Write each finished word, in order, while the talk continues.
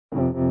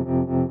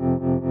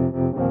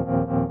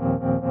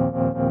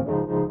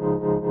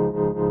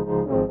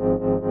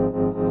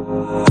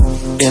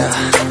Yeah,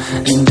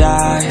 and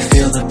I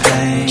feel the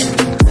pain.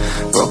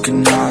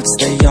 Broken hearts,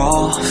 they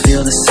all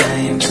feel the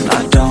same. And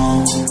I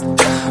don't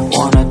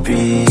wanna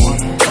be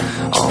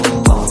all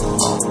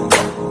alone.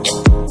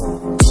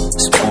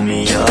 Just pull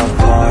me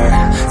apart,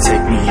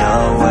 take me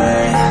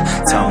away.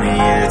 Tell me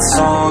it's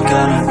all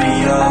gonna be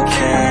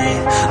okay.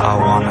 I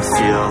wanna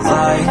feel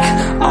like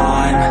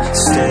I'm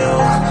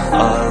still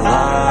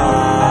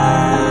alive,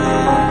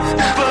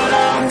 but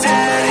I'm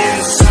dead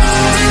inside.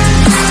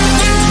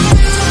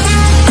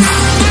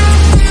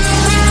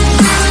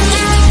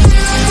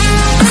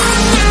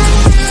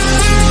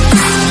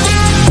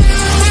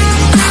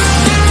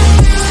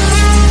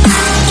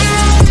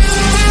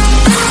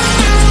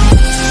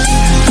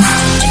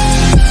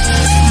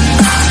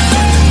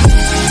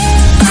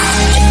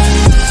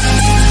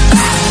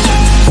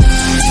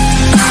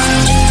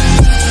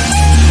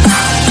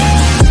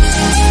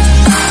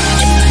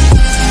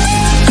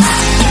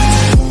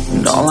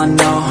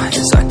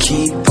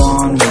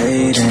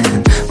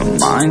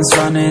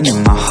 Running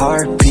and my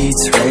heart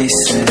beats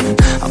racing.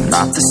 I'm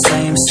not the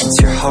same since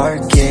your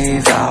heart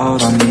gave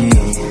out on me.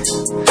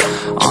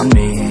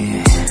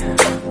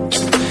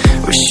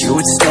 Wish you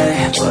would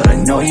stay, but I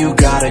know you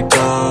gotta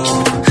go.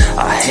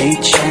 I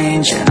hate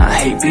change and I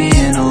hate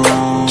being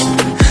alone.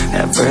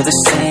 Never the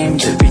same,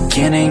 the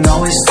beginning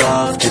always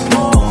loved it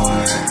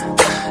more.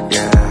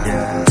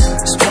 Yeah,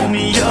 just pull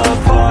me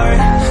apart,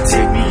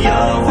 take me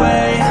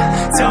away.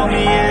 Tell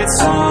me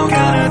it's all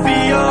gonna be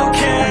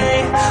okay.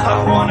 I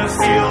wanna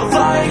feel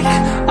like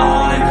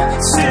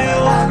I'm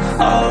still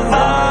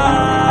alive,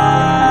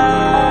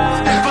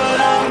 but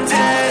I'm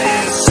dead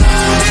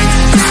inside.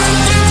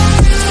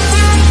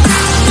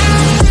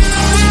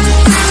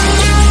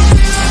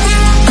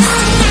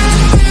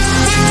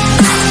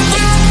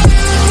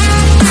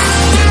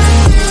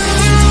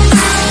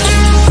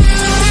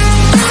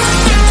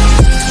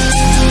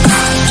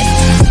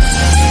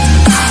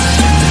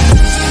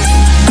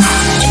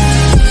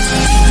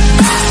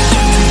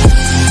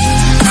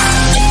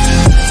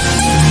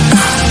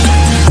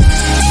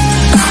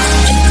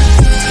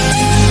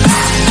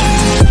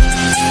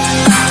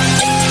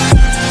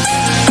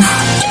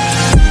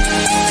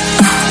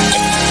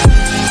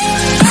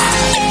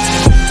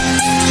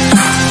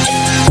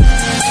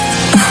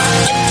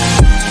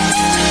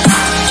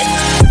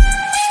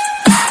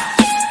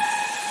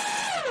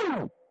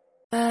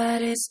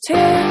 It's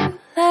too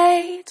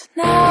late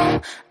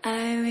now.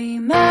 I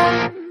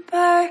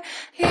remember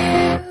you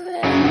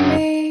and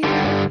me,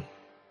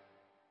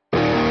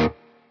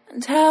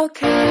 and how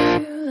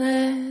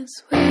careless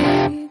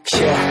we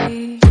could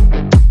be.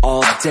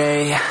 All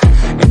day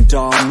and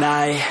all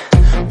night,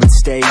 we'd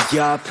stay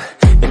up,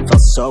 it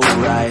felt so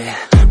right.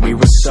 We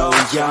were so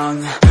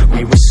young,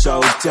 we were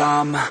so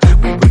dumb.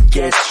 We would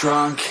get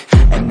drunk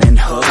and then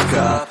hook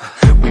up.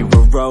 We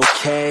were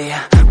okay,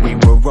 we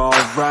were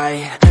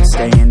alright,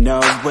 staying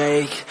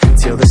awake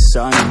till the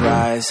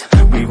sunrise.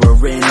 We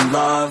were in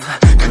love,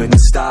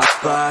 couldn't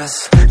stop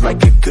us,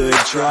 like a good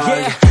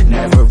drug,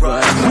 never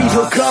enough. We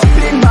hook up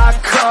in my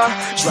car,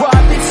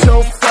 driving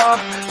so far,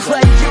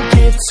 play your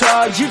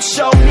guitar, you'd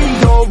show me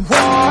your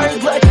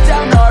heart. Let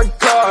down our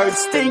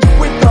guards, think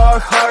with our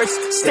hearts,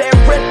 stare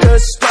at the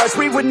stars,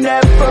 we were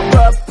never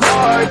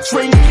apart.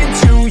 Drinking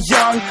too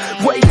young,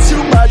 way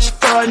too much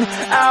fun,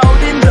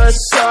 out in the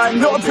sun,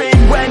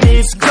 hoping when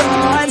it's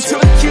gone.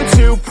 Took you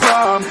to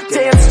prom,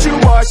 dance to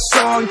our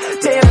song,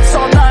 dance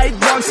all night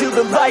long till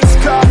the lights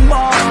come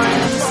on.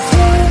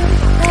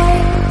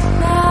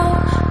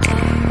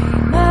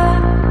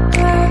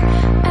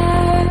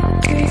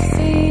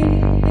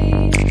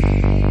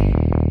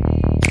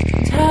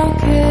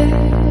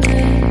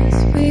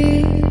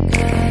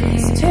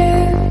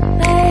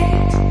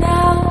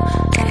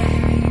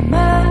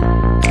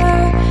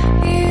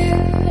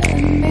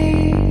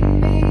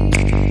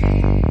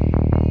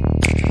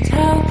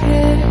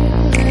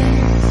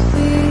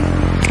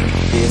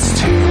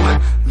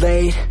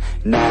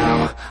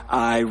 Now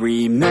I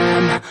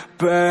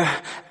remember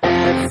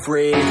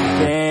everything,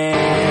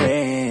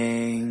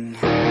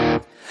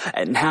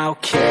 and how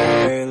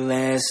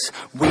careless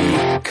we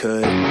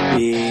could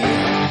be,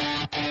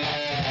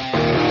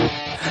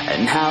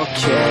 and how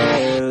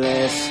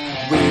careless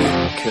we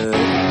could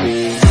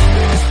be,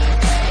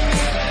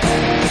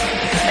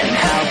 and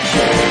how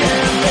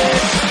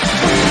careless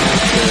we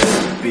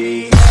could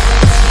be.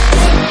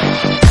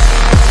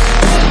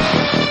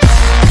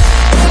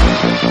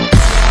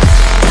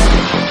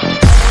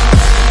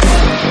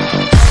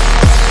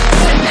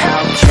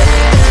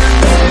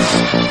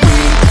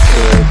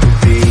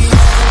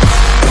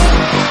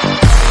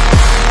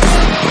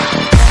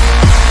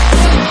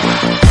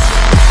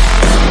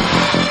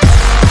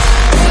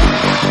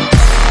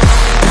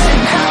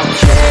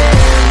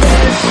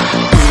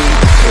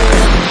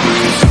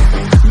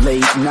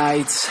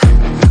 Nights,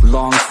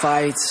 long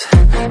fights,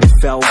 it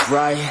felt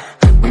right,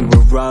 we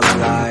were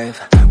alive.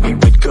 We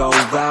would go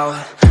out,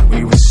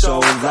 we were so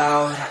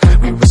loud,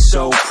 we were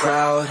so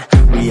proud,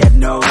 we had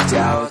no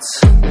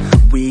doubts.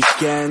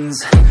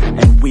 Weekends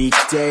and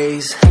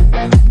weekdays,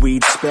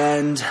 we'd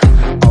spend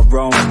our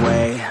own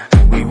way.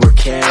 We were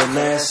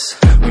careless,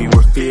 we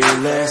were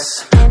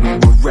fearless, we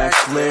were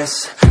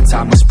reckless,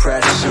 time was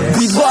precious.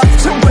 We loved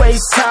to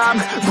waste time,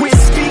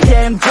 whiskey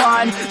and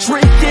wine,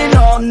 drinking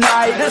all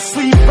night,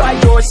 asleep by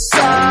your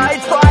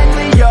side.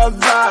 Finally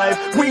alive,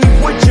 we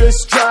would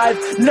just drive,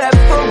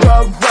 never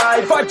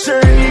arrive. Our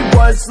journey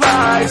was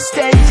live,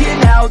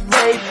 staying out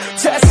late,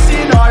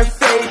 testing our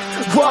fate,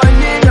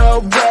 running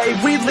away.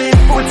 We live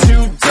for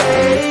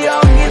today,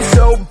 young and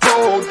so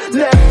bold,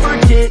 never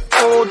get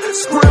old.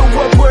 Screw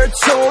what we're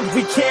told,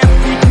 we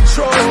can't be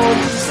controlled.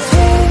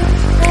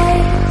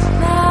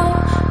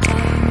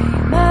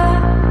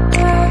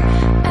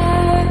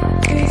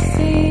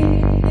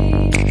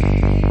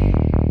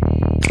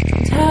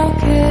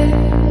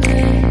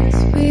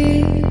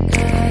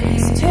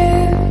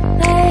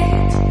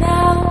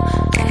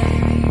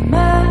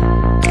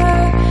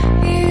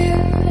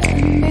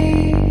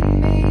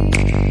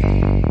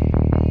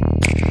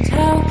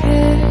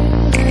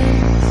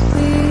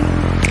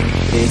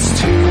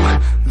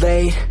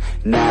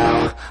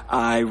 Now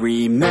I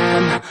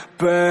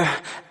remember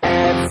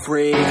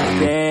everything,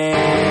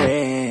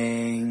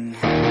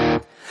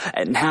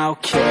 and how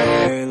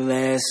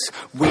careless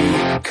we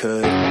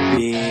could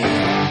be,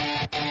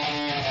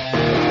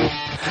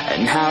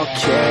 and how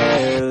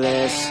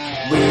careless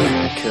we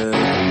could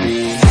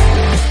be.